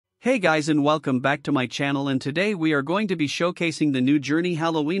Hey guys and welcome back to my channel, and today we are going to be showcasing the new Journey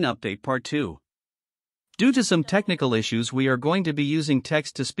Halloween update part 2. Due to some technical issues we are going to be using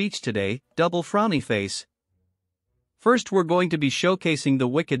text-to-speech today, double frowny face. First we're going to be showcasing the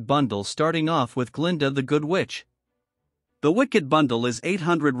Wicked bundle, starting off with Glinda the Good Witch. The Wicked bundle is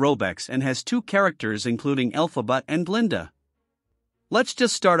 800 Robux and has 2 characters including Elphaba and Glinda. Let's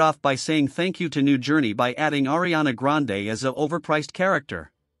just start off by saying thank you to New Journey by adding Ariana Grande as a overpriced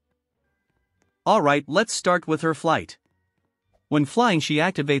character. Alright, let's start with her flight. When flying she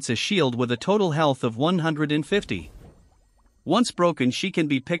activates a shield with a total health of 150. Once broken she can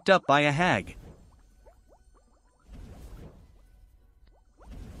be picked up by a hag.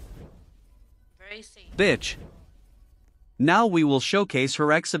 Very safe. Bitch. Now we will showcase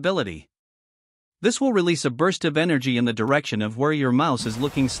her X ability. This will release a burst of energy in the direction of where your mouse is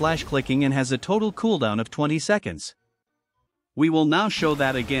looking/clicking and has a total cooldown of 20 seconds. We will now show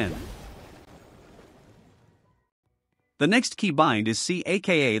that again. The next keybind is C,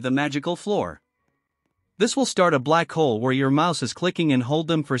 aka the magical floor. This will start a black hole where your mouse is clicking and hold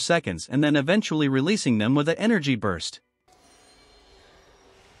them for seconds and then eventually releasing them with an energy burst.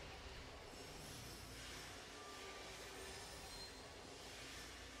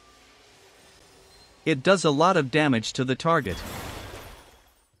 It does a lot of damage to the target.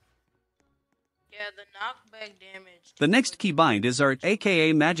 Yeah, the knockback damage. The next keybind is Art,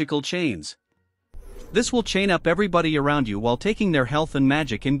 aka magical chains. This will chain up everybody around you while taking their health and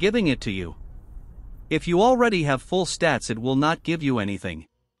magic and giving it to you. If you already have full stats it will not give you anything.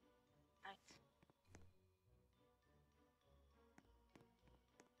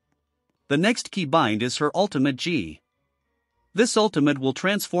 The next keybind is her ultimate G. This ultimate will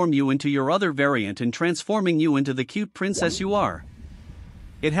transform you into your other variant and transforming you into the cute princess you are.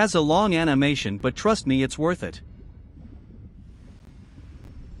 It has a long animation, but trust me, it's worth it.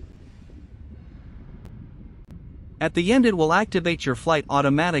 At the end it will activate your flight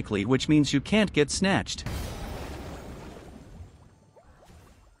automatically, which means you can't get snatched.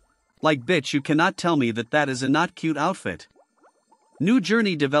 Like bitch, you cannot tell me that that is a not cute outfit. New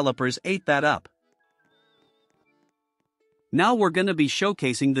Journey developers ate that up. Now we're gonna be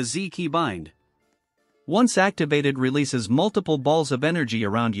showcasing the Z keybind. Once activated releases multiple balls of energy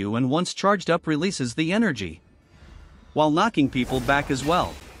around you, and once charged up releases the energy, while knocking people back as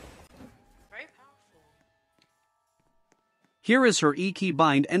well. Here is her E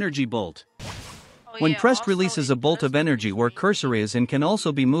keybind energy bolt. When pressed releases a bolt of energy where cursor is and can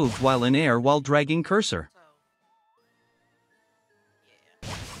also be moved while in air while dragging cursor.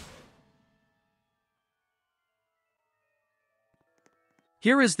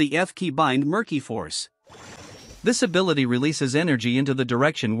 Here is the F keybind Murky Force. This ability releases energy into the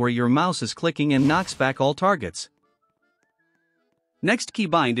direction where your mouse is clicking and knocks back all targets. Next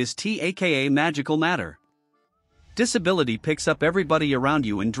keybind is T, aka Magical Matter. This ability picks up everybody around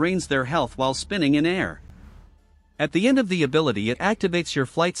you and drains their health while spinning in air. At the end of the ability it activates your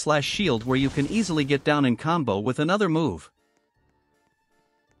flight/shield where you can easily get down in combo with another move.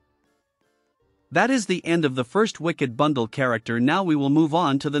 That is the end of the first Wicked bundle character. Now we will move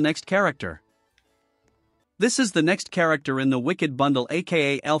on to the next character. This is the next character in the Wicked bundle,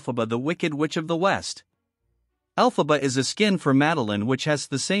 aka Elphaba the Wicked Witch of the West. Elphaba is a skin for Madeline which has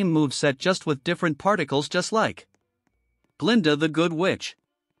the same moveset just with different particles, just like Glinda the Good Witch.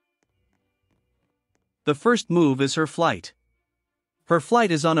 The first move is her flight. Her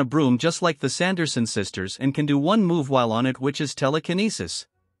flight is on a broom just like the Sanderson sisters and can do one move while on it, which is telekinesis.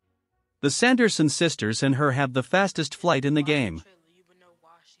 The Sanderson sisters and her have the fastest flight in the game.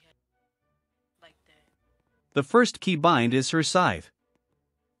 The first keybind is her scythe.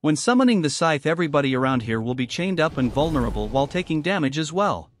 When summoning the scythe everybody around here will be chained up and vulnerable while taking damage as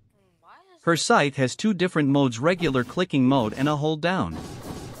well. Her scythe has 2 different modes, regular clicking mode and a hold down.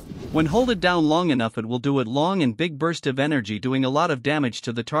 When holded down long enough it will do it long and big burst of energy, doing a lot of damage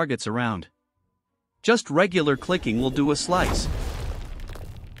to the targets around. Just regular clicking will do a slice.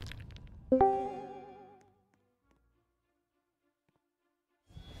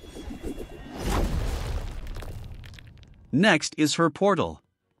 Next is her portal.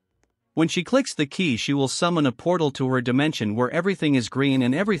 When she clicks the key she will summon a portal to her dimension where everything is green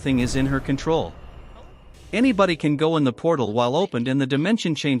and everything is in her control. Anybody can go in the portal while opened and the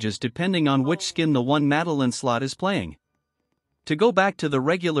dimension changes depending on which skin the one Madeline slot is playing. To go back to the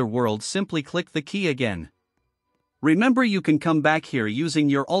regular world simply click the key again. Remember you can come back here using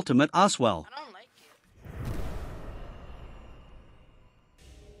your ultimate Oswell.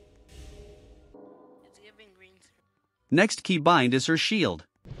 Next keybind is her shield.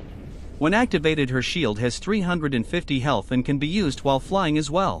 When activated her shield has 350 health and can be used while flying as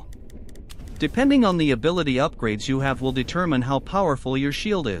well. Depending on the ability upgrades you have will determine how powerful your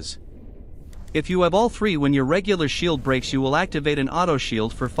shield is. If you have all three, when your regular shield breaks you will activate an auto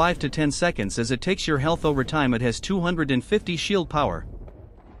shield for 5 to 10 seconds as it takes your health over time. It has 250 shield power.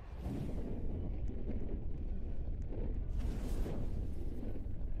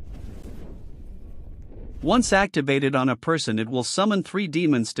 Once activated on a person, it will summon 3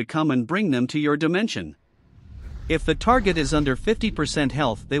 demons to come and bring them to your dimension. If the target is under 50%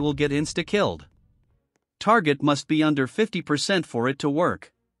 health, they will get insta-killed. Target must be under 50% for it to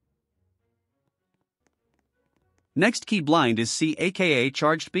work. Next key blind is C, aka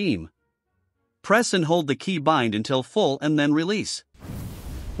Charged Beam. Press and hold the key bind until full and then release.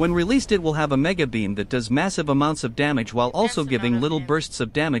 When released it will have a mega beam that does massive amounts of damage while also giving little bursts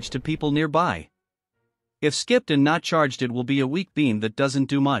of damage to people nearby. If skipped and not charged it will be a weak beam that doesn't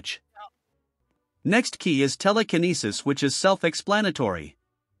do much. Next key is Telekinesis, which is self-explanatory.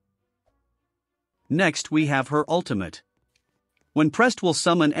 Next we have her ultimate. When pressed will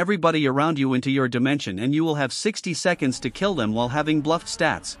summon everybody around you into your dimension and you will have 60 seconds to kill them while having bluffed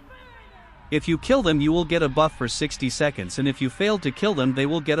stats. If you kill them you will get a buff for 60 seconds, and if you fail to kill them they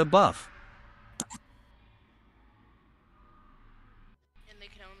will get a buff. And they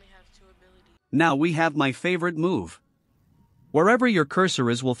can only have 2 abilities. Now we have my favorite move. Wherever your cursor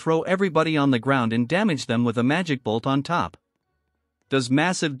is will throw everybody on the ground and damage them with a magic bolt on top. Does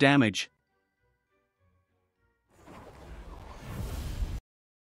massive damage.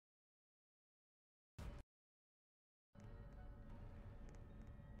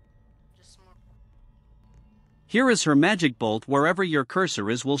 Here is her magic bolt. Wherever your cursor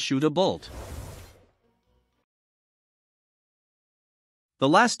is will shoot a bolt. The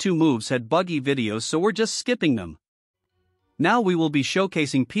last 2 moves had buggy videos, so we're just skipping them. Now we will be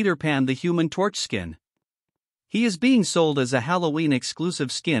showcasing Peter Pan the Human Torch skin. He is being sold as a Halloween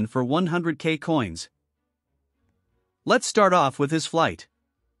exclusive skin for 100k coins. Let's start off with his flight.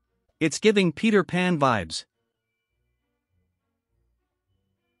 It's giving Peter Pan vibes.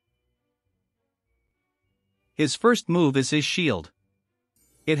 His first move is his shield.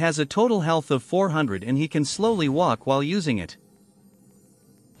 It has a total health of 400 and he can slowly walk while using it.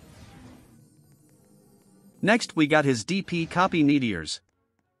 Next we got his DP copy meteors.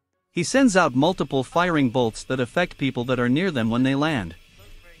 He sends out multiple firing bolts that affect people that are near them when they land.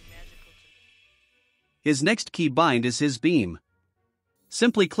 His next key bind is his beam.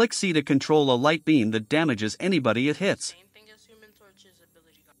 Simply click C to control a light beam that damages anybody it hits. Same thing as Human Torch's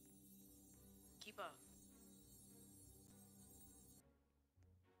ability. Keep up.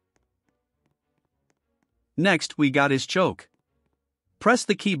 Next we got his choke. Press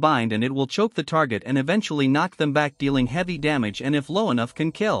the key bind and it will choke the target and eventually knock them back, dealing heavy damage, and if low enough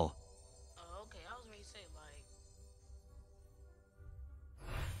can kill. Okay, I was ready to say like.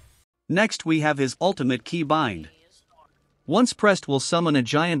 Next we have his ultimate key bind. Once pressed will summon a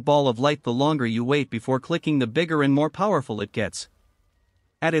giant ball of light. The longer you wait before clicking the bigger and more powerful it gets.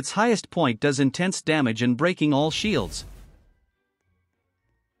 At its highest point does intense damage and breaking all shields.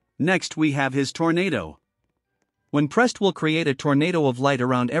 Next we have his tornado. When pressed will create a tornado of light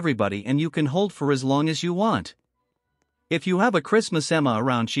around everybody and you can hold for as long as you want. If you have a Christmas Emma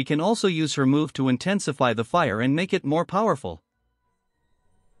around, she can also use her move to intensify the fire and make it more powerful.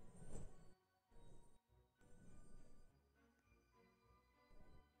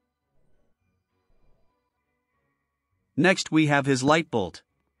 Next we have his light bolt.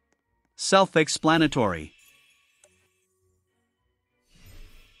 Self-explanatory.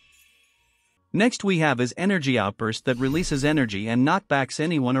 Next we have his energy outburst that releases energy and knockbacks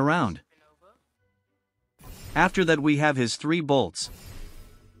anyone around. After that we have his 3 bolts.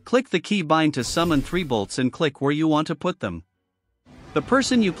 Click the key bind to summon 3 bolts and click where you want to put them. The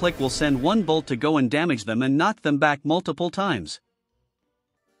person you click will send 1 bolt to go and damage them and knock them back multiple times.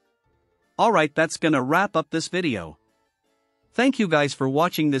 Alright, that's gonna wrap up this video. Thank you guys for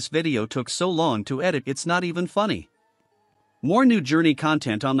watching. This video took so long to edit it's not even funny. More new journey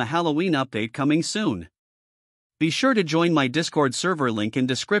content on the Halloween update coming soon. Be sure to join my Discord server, link in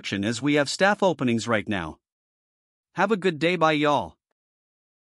description, as we have staff openings right now. Have a good day, bye y'all.